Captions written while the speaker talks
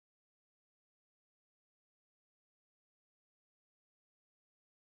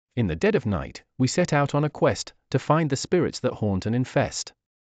In the dead of night, we set out on a quest to find the spirits that haunt and infest.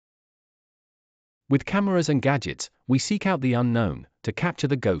 With cameras and gadgets, we seek out the unknown to capture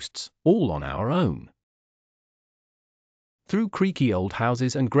the ghosts, all on our own. Through creaky old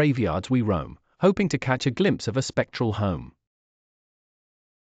houses and graveyards we roam, hoping to catch a glimpse of a spectral home.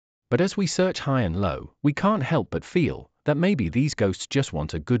 But as we search high and low, we can't help but feel that maybe these ghosts just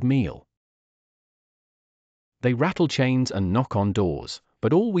want a good meal. They rattle chains and knock on doors,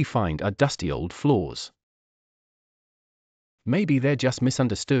 but all we find are dusty old floors. Maybe they're just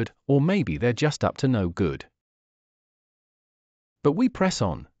misunderstood, or maybe they're just up to no good. But we press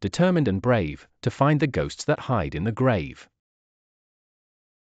on, determined and brave, to find the ghosts that hide in the grave.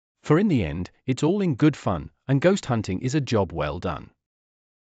 For in the end, it's all in good fun, and ghost hunting is a job well done.